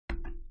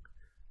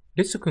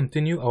Let's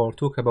continue our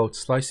talk about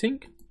slicing.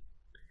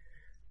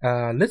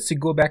 Let's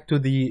go back to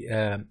the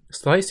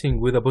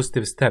slicing with a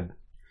positive step.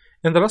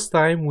 In the last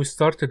time we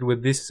started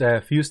with this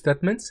few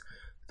statements,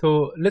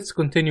 so let's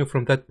continue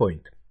from that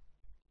point.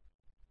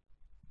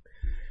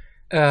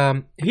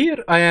 Here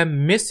I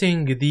am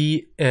missing the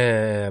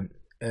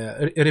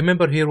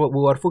remember here what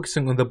we are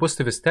focusing on the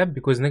positive step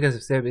because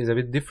negative step is a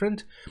bit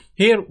different.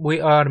 Here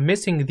we are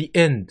missing the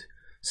end,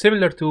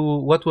 similar to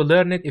what we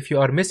learned. If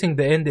you are missing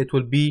the end, it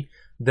will be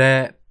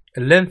the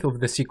length of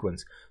the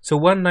sequence. So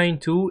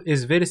 192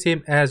 is very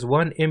same as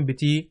 1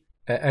 empty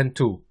and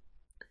 2.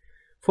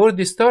 For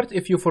the start,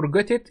 if you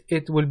forget it,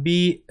 it will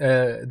be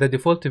the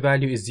default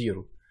value is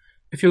 0.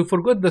 If you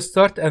forgot the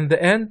start and the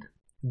end,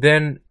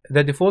 then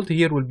the default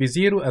here will be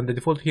 0 and the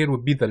default here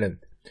will be the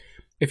length.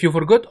 If you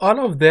forgot all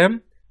of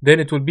them,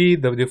 then it will be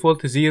the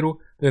default 0,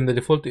 then the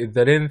default is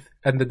the length,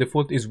 and the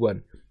default is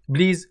 1.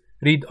 Please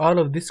read all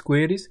of these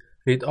queries,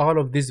 read all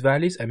of these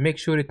values, and make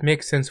sure it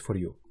makes sense for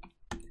you.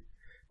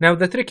 Now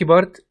the tricky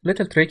part,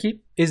 little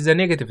tricky, is the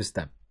negative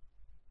step.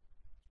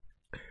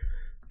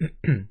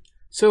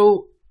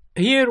 So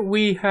here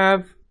we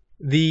have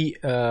the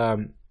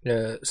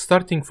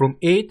starting from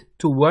 8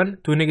 to 1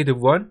 to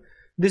 -1.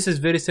 This is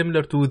very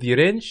similar to the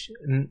range,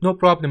 no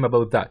problem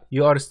about that.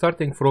 You are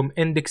starting from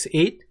index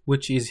 8,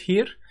 which is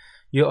here.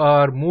 You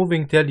are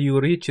moving till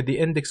you reach the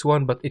index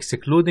 1 but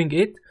excluding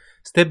it,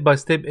 step by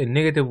step in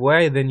negative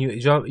way, then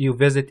you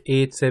visit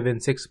 8,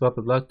 7, 6, blah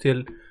blah blah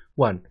till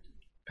 1.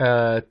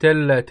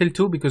 Till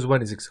 2 because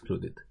 1 is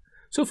excluded.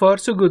 So far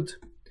so good.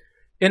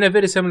 In a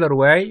very similar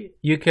way,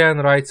 you can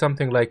write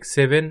something like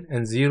 7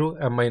 and 0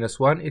 and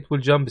 -1. It will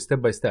jump step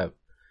by step.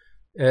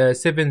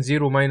 7,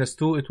 0,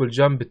 -2, it will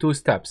jump 2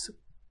 steps.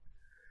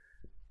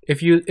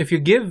 If you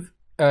give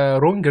a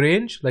wrong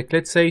range, like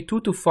let's say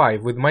 2 to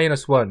 5 with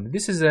 -1,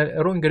 this is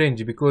a wrong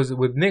range because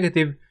with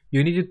negative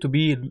you need it to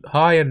be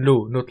high and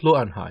low, not low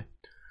and high.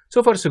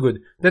 So far so good.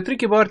 The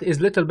tricky part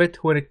is little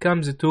bit when it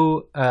comes to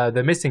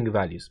the missing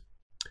values.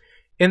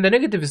 In the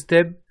negative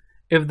step,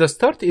 if the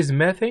start is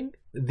mathing,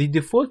 the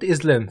default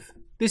is length.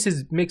 This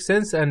makes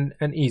sense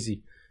and easy.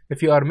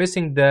 If you are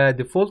missing the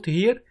default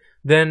here,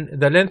 then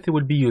the length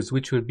will be used,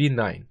 which will be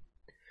 9.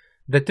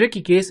 The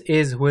tricky case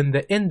is when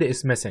the end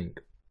is missing.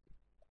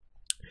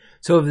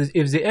 So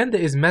if the end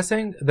is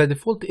missing, the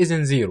default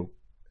isn't 0.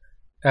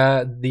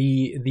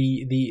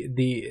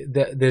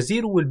 The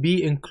 0 will be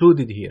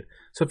included here.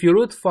 So if you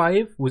wrote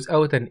 5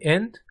 without an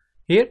end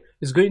here,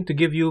 it's going to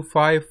give you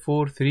 5,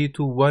 4, 3,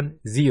 2, 1,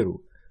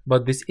 0.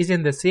 But this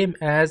isn't the same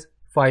as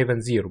 5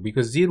 and 0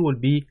 because 0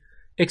 will be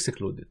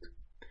excluded.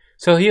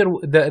 So here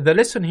the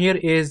lesson here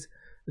is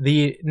the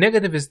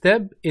negative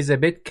step is a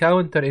bit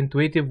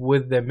counterintuitive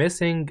with the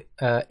missing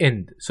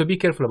end. So be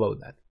careful about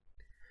that.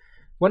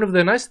 One of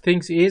the nice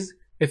things is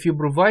if you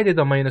provided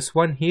a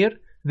 -1 here,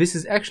 this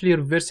is actually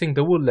reversing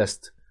the whole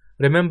list.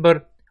 Remember,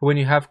 when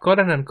you have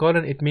colon and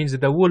colon, it means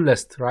the whole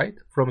list, right?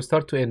 From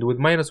start to end. With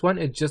 -1,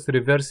 it's just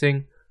reversing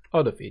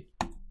all of it.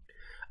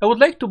 I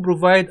would like to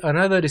provide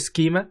another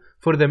schema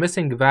for the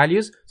missing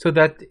values so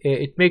that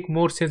it make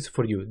more sense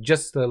for you,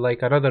 just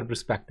like another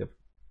perspective.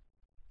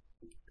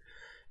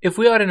 If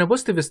we are in a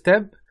positive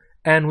step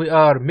and we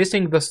are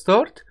missing the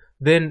start,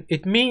 then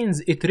it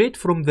means iterate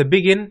from the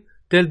begin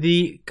till the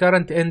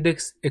current index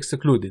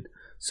excluded.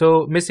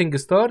 So missing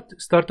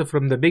start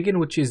from the begin,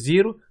 which is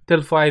 0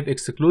 till 5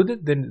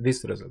 excluded, then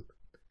this result.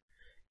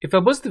 If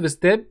a positive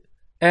step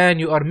and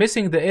you are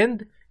missing the end,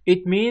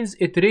 it means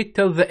iterate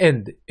till the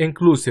end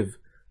inclusive.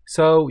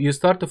 So you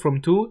start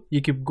from 2,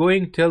 you keep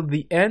going till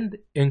the end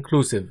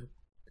inclusive.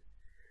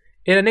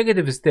 In a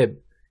negative step,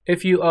 if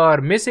you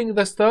are missing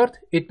the start,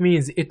 it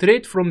means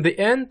iterate from the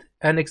end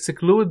and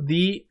exclude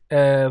the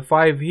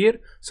 5 here.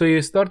 So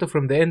you start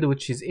from the end,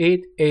 which is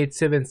 8, 8,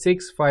 7,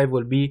 6, 5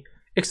 will be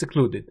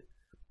excluded.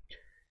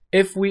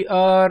 If we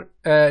are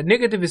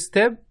negative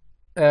step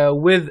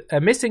with a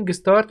missing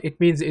start, it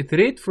means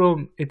iterate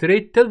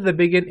till the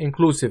begin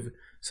inclusive.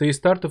 So you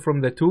start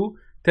from the 2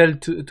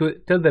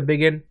 till the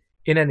begin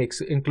in an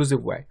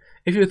inclusive way.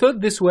 If you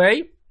thought this way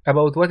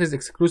about what is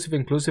exclusive,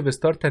 inclusive,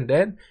 start and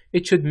end,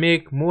 it should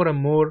make more and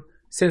more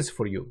sense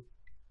for you.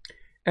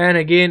 And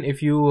again, if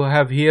you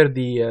have here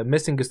the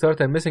missing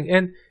start and missing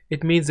end,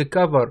 it means the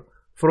cover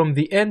from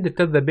the end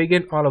till the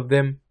begin, all of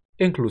them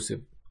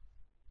inclusive.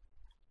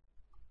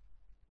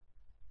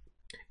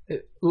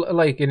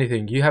 Like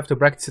anything, you have to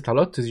practice it a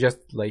lot to just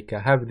like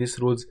have these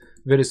rules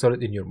very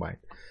solid in your mind.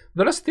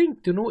 The last thing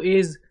to know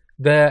is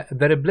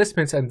the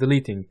replacements and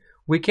deleting.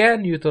 We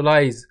can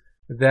utilize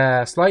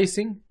the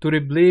slicing to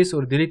replace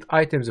or delete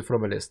items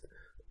from a list.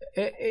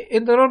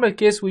 In the normal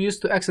case, we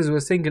used to access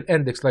with a single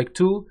index like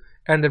 2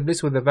 and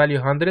replace with the value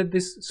 100.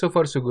 This so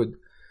far so good.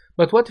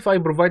 But what if I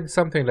provided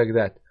something like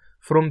that?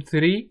 From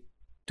 3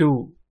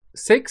 to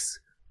 6,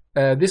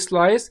 this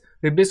slice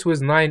replace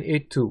with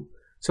 982.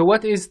 So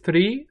what is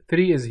 3?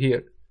 3 is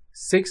here.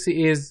 6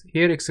 is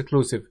here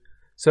exclusive.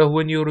 So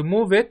when you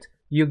remove it,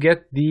 you get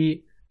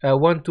the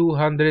 1,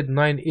 200,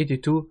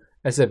 982,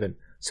 7.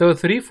 So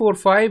 3, 4,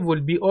 5 will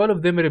be all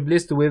of them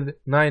replaced with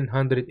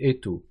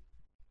 982.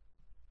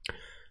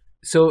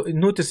 So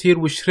notice here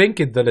we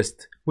shrinked the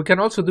list. We can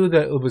also do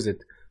the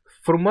opposite.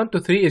 From 1 to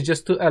 3 is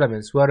just 2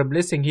 elements. We are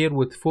replacing here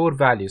with 4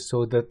 values.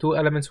 So the 2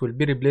 elements will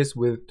be replaced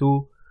with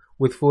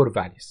 4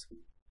 values.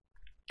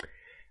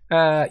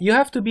 You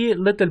have to be a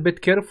little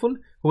bit careful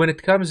when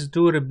it comes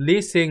to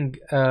replacing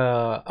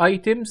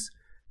items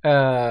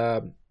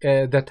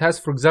that has,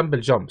 for example,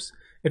 jumps.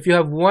 If you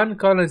have 1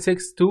 colon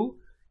 6 2,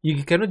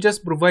 you cannot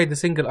just provide a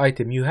single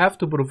item. You have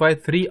to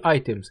provide 3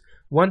 items.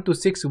 1 to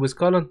 6 with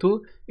colon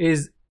 2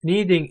 is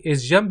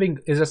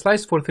a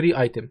slice for 3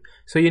 items.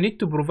 So you need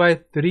to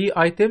provide 3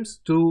 items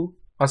to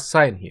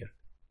assign here.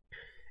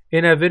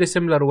 In a very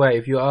similar way,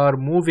 if you are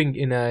moving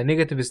in a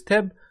negative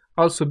step,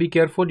 also be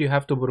careful, you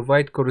have to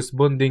provide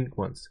corresponding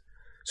ones.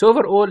 So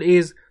overall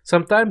is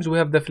sometimes we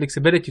have the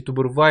flexibility to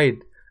provide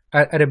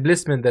a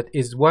replacement that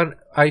is 1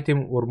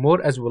 item or more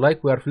as we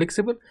like, we are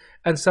flexible,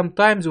 and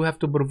sometimes we have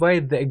to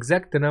provide the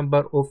exact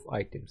number of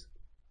items.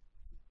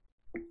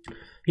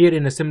 Here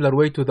in a similar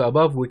way to the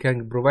above, we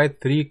can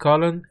provide 3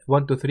 column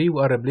 1 to 3.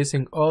 We are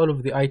replacing all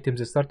of the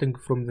items starting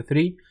from the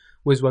 3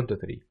 with 1 to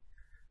 3.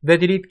 The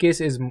delete case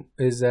is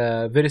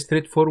very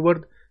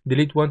straightforward.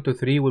 Delete 1 to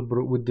 3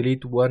 would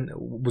delete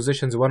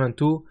positions 1 and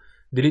 2.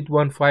 Delete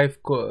 1 5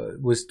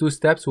 with 2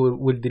 steps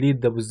will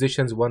delete the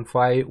positions 1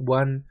 5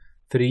 1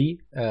 3.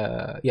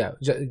 Yeah,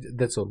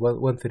 that's all.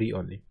 1 3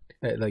 only.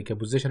 Like a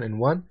position in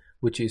 1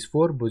 which is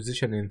 4,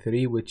 position in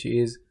 3 which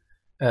is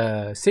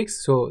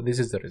 6. So this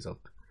is the result.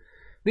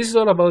 This is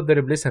all about the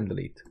replace and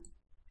delete.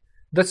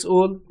 That's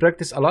all.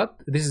 Practice a lot.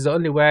 This is the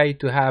only way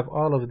to have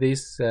all of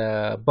these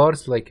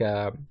parts like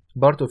a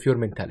part of your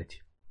mentality.